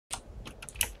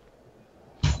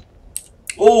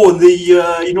Oh, and the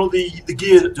you know the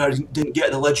gear that I didn't get,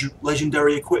 the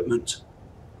legendary equipment.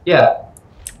 Yeah.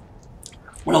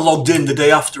 When I logged in the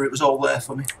day after, it was all there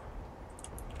for me.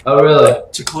 Oh, really?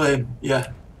 To claim,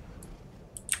 yeah.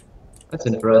 That's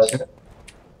interesting.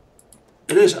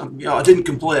 It is. Yeah, I didn't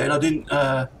complain. I didn't.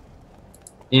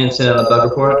 You didn't send out a bug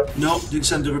report? No, didn't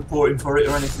send a report in for it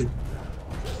or anything.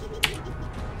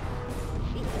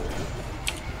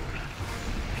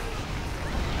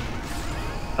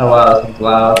 Oh wow, that's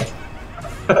loud.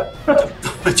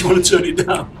 Do you want to turn it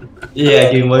down?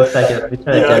 Yeah, give me 1 second.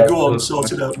 Yeah, go on,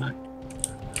 sort it out, mate.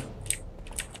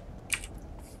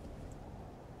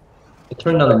 I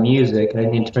turned down the music. I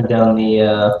need to turn down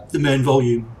the main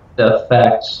volume. The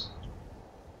effects.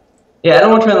 Yeah, I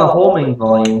don't want to turn down the whole main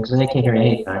volume because then I can't hear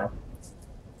anything. Try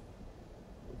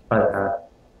that.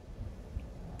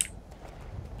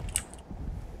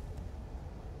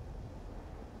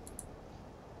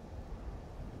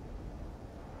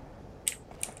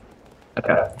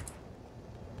 Okay.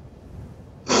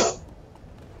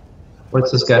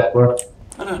 What's this guy for?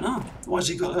 I don't know. Why's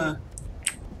he got a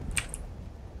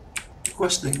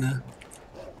quest thing there?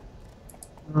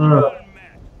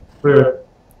 Weird.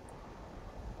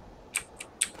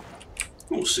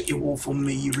 Don't sit your wolf on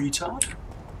me, you retard.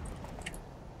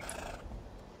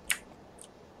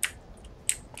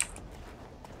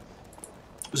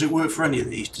 Does it work for any of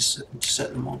these to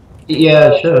set them on?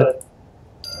 Yeah, it should.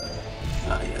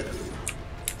 Ah, yeah, there we go.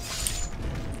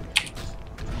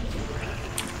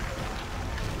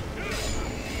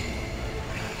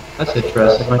 That's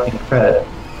interesting. I can credit.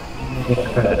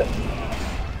 Credit.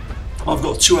 I've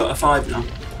got 2 out of 5 now.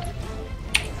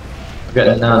 I'm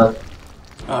getting none.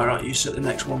 Alright, you set the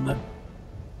next one then.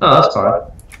 Oh, that's fine.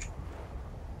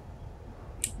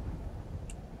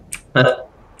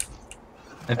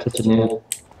 I'm such a noob.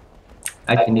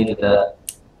 I actually needed that.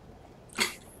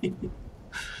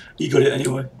 You got it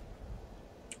anyway.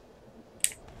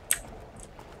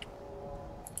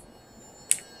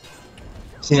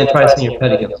 See, I tried seeing your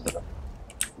pet against it.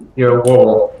 You're a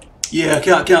werewolf. Yeah,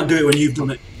 I can't do it when you've done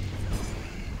it.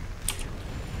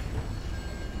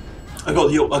 I got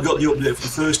the update for the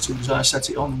first 2 because I set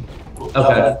it on.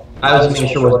 Okay. I was making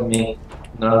sure it wasn't me.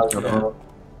 No, it's not.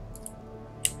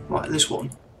 Right, this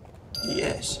one.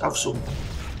 Yes, have some.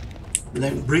 And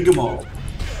then bring them all.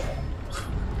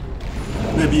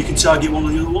 Maybe you can target one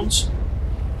of the other ones?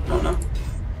 I don't know.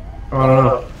 I don't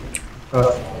know.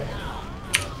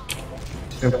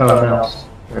 Gonna put on mouse.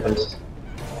 There it is.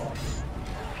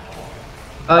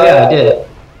 Oh yeah, I did.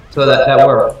 So that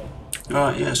worked.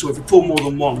 Right, yeah, so if you pull more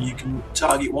than one, you can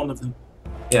target one of them.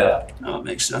 Yeah. Oh, that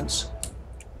makes sense.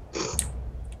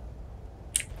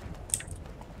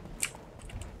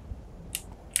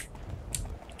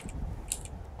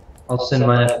 I'll send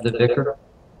mine after the vicar.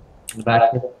 In the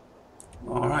back here.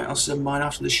 Alright, I'll send mine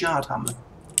after the shard hammer.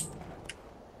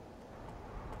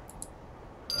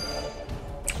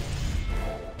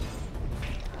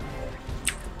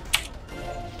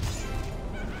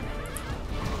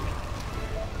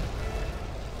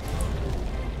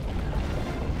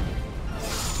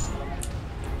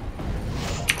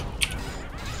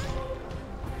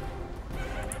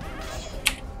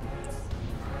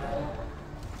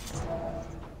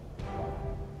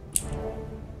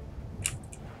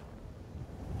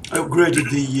 I upgraded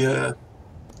the.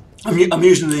 I'm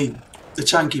using the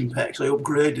tanking pecs. I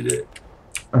upgraded it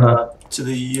to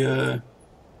the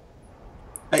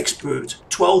expert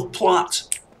 12 plat.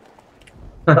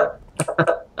 Good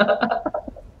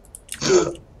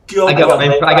God! I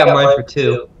got mine for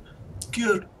 2.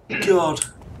 Good God!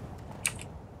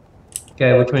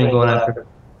 Okay, which one are you going after?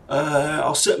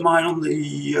 I'll set mine on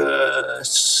the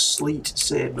sleet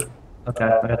saber. Okay,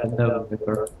 I got the Nova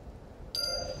vicar.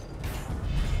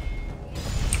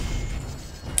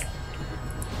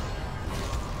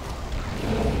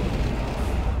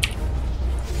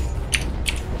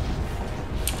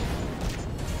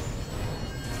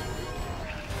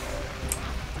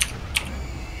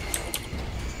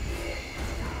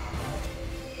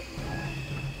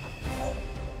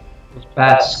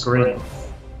 Bats scream.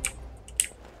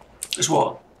 It's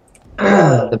what?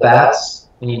 The bats.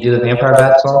 When you do the vampire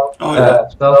bat song. Oh yeah.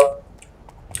 Spell.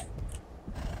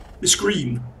 They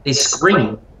scream. They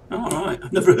scream. Oh right.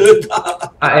 I've never heard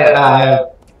that.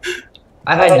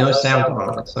 I had no sound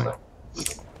on it. So.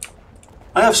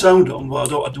 I have sound on, but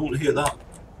I don't want to hear that.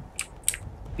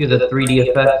 Do the 3D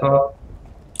effect on?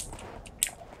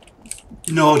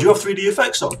 No, do you have 3D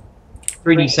effects on?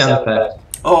 3D sound effect.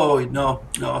 Oh no.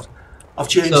 I've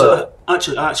changed that. I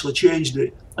actually changed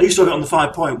it. I used to have it on the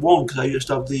 5.1 because I used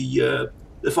to have the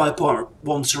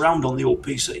 5.1 surround on the old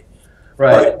PC.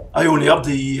 Right. I only have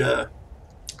the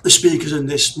the speakers in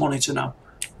this monitor now.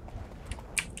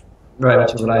 Right,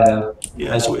 which is what I have.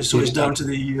 Yeah, so it's down to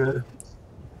the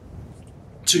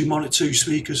two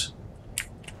speakers.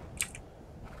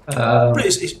 But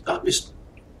it's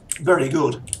very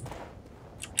good.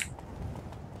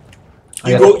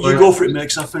 You go for it, mate,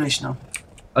 'cause I've finished now.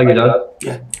 Oh, you're done?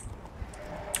 Yeah.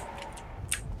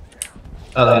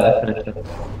 Oh, yeah, I finished it.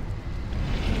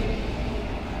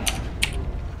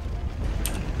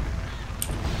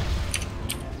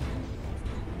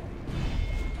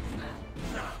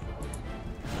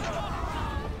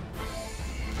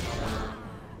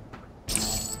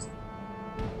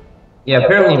 Yeah,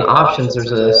 apparently in options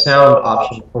there's a sound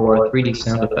option for 3D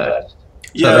sound effects.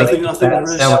 Yeah, I think there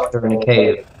is. Sound like they're in a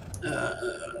cave.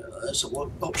 So what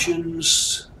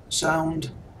options?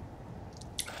 Sound.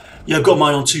 Yeah, I've got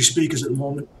mine on 2 speakers at the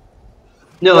moment.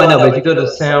 No, I know, but if you go to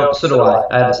sound, so do I.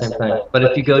 I have the same thing. But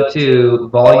if you go to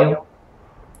volume,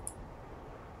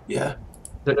 yeah,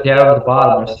 down at the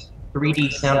bottom, there's 3D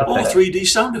sound effect. Oh, 3D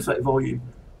sound effect volume.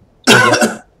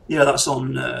 Yeah, that's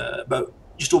on about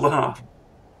just over half.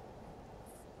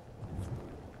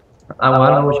 I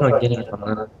don't know which one I'm getting from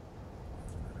that.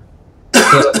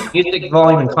 So, music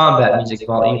volume and combat music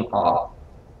volume off.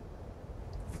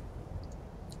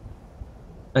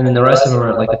 And then the rest of them are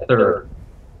at like a third.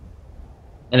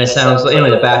 And it sounds, anyway,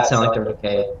 the bats sound like they're in a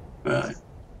cave. Right.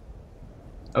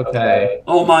 Okay.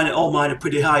 All mine are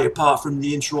pretty high, apart from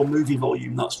the intro movie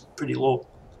volume. That's pretty low.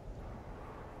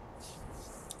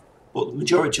 But the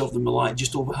majority of them are like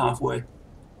just over halfway.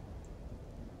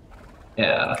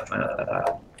 Yeah, mine not that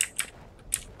high.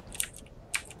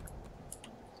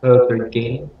 So they're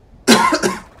gaining.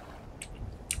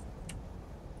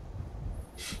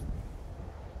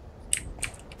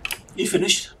 You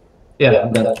finished? Yeah,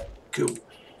 I'm done. Cool.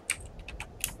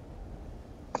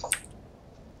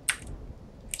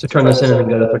 So turn this in and then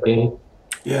go to 13.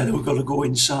 Yeah, then we've got to go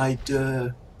inside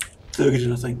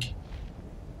Thurgood, I think.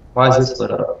 Why is this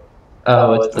lit up?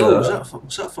 Oh, it's the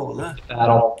what's that fellow there?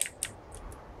 battle.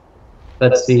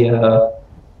 That's the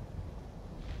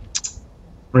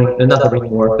ring, not the ring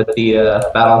war, but the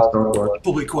battle storm war.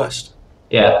 Public quest.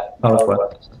 Yeah, public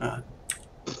quest. Right.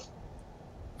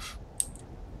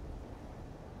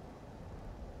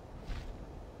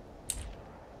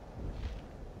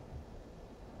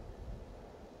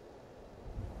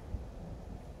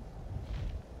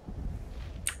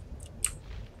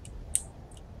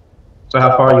 So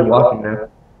how far are you walking now?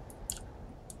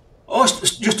 Oh,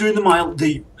 it's just doing the mile.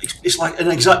 It's like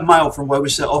an exact mile from where we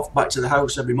set off back to the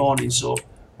house every morning. So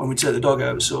when we take the dog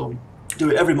out, so do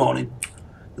it every morning.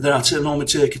 And then I normally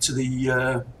take her to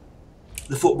the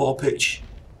football pitch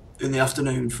in the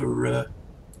afternoon for a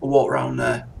walk around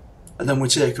there, and then we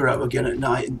take her out again at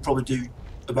night and probably do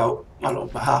about, I don't know,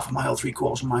 about half a mile,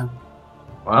 3/4 mile.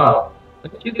 Wow,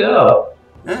 look at you go!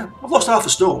 Yeah, I've lost half a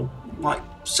stone, like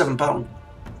 7 pounds.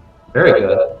 Very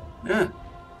good. Yeah.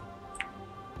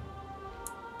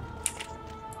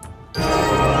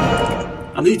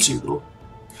 I need to though.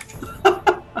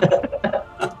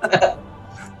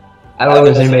 I don't think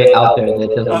there's anybody out there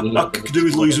that doesn't need. I could do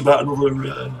with lose about another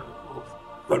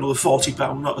 £40.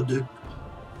 That would do.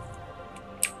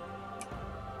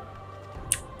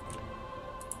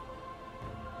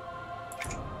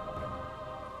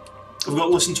 Have we got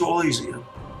to listen to all these again?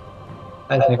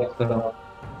 I think so.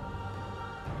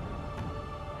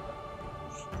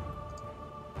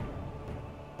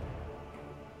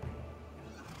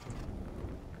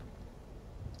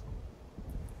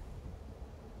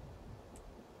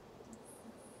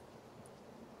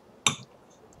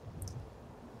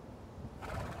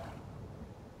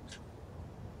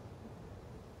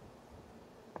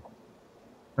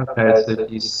 Okay, so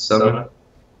you summon.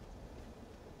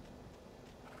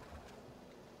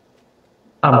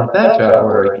 Oh, my bags are out of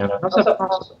order again. How's that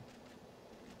possible?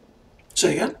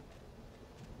 Say again?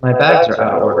 My bags are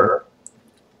out of order.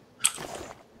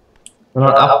 They're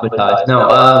not alphabetized.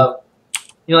 No,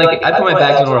 you know, like, I put my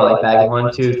bags in order, like bag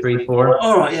 1, 2, 3, 4.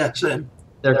 Alright, yeah, same.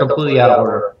 They're completely out of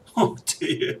order. Oh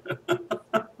dear.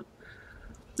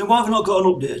 Then why have we not got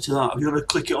an update to that? Have you got to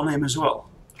click it on him as well?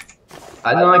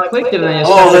 No, I clicked it and then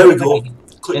oh, there we go.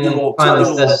 Click and the then walk.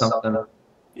 finally says something.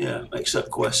 Yeah,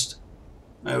 accept quest.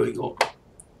 There we go.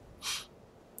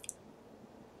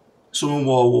 Summon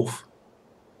werewolf.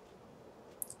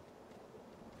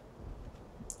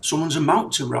 Someone's a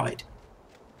mount to ride.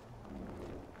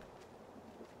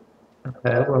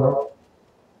 Okay, well.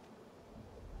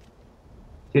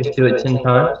 Just do it 10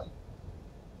 times.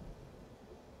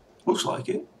 Looks like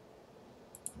it.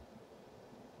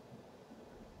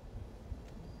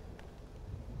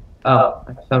 Oh,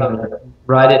 I found it.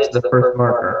 Ride it to the first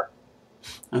marker.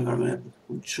 Hang on a minute.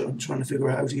 I'm trying to figure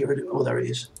out how to get rid of it. Oh, there it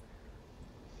is.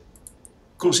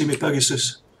 Couldn't see me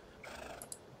Pegasus.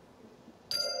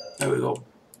 There we go.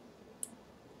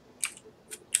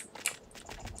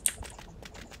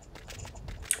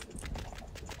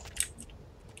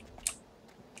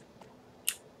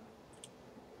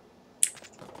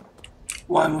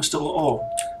 Why am I still? Oh,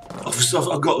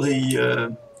 I've got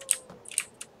the.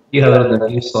 You have it in the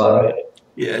view slot, right?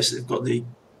 Yes, they've got the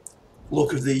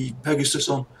look of the Pegasus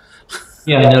on.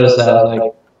 Yeah, I noticed that. I was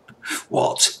like,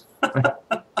 What?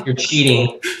 you're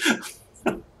cheating.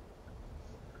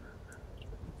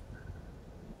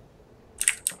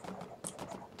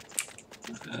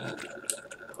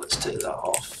 Let's take that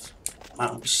off.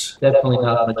 Mouse. Definitely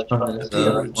not much fun as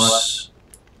Appearance.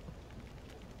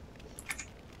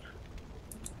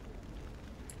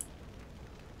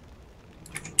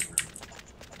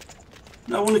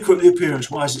 Now, I want to click the appearance.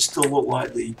 Why does it still look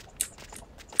like the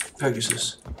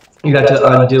Pegasus? You got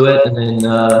to undo it and then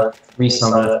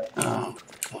resummon it. Oh,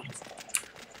 God.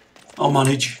 I'll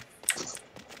manage.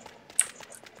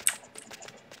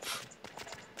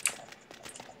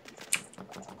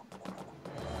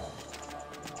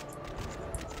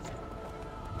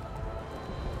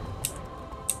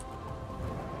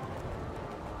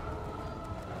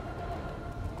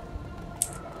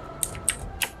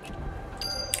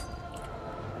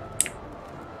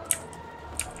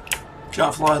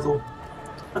 Can't fly though.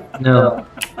 No.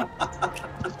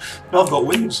 I've got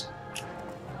wings.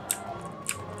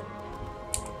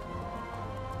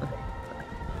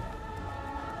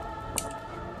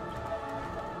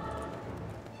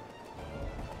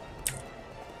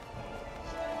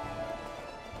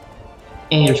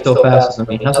 And you're still faster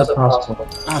than me. How's that possible?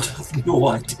 I have no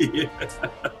idea.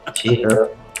 Cheater.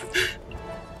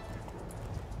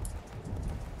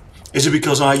 Is it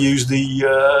because I used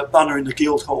the banner in the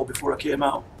guild hall before I came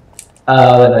out?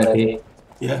 That might be.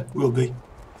 Yeah, will be.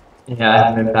 Yeah, I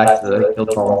haven't been back to the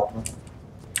guild hall.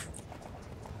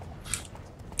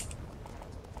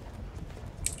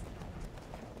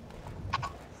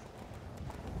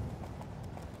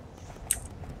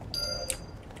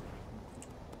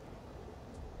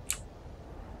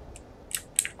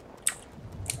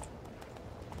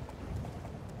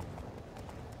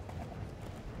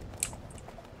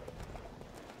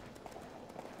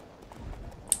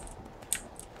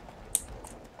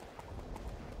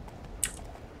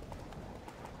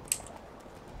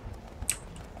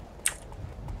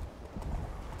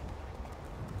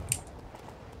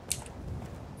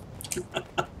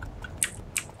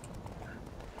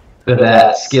 Good at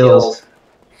that. Skills.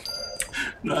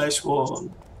 Nice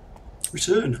one.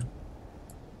 Return.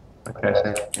 Okay,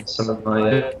 so some of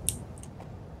my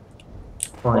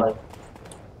fine.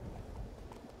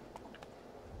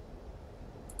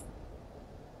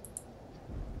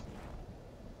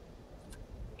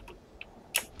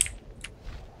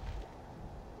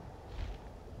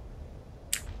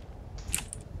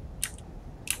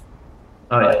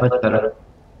 Oh yeah, much better.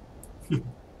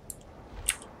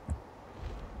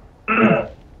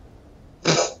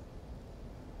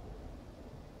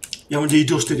 You haven't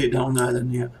de-dusted it down there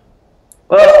then yet?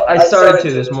 Well, I started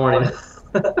to this morning.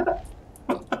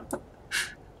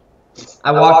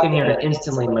 I walked in here and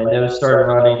instantly my nose started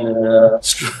running and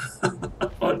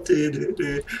Oh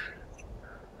dear.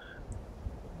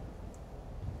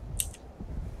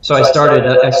 so I started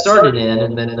in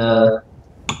and then I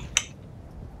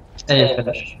didn't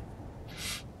finish.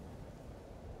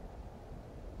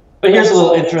 But here's a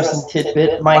little interesting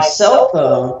tidbit. My cell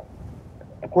phone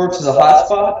works as a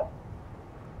hotspot.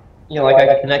 You know, like I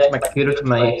can connect my computer to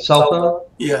my cell phone.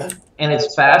 Yeah. And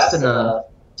it's fast enough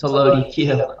to load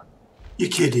EQ. You're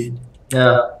kidding?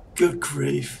 No. Good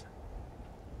grief.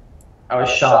 I was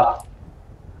shocked.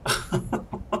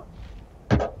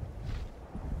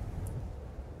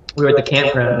 We were at the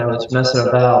campground and I was messing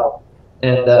about.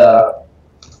 And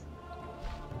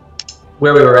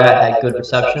where we were at had good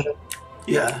reception.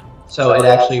 Yeah. So it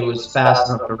actually was fast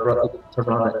enough to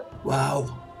run it.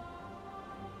 Wow.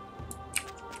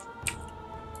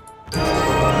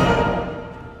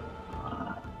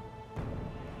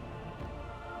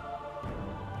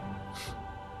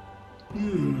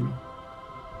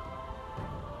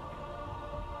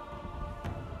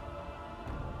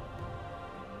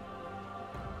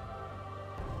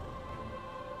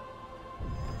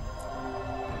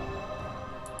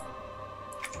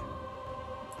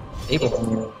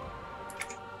 Able.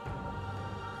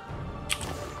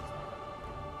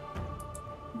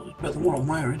 Better than what I'm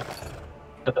wearing.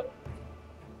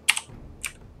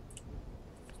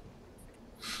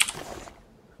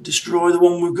 Destroy the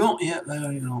one we've got. Yeah,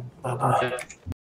 there you go. Bye bye.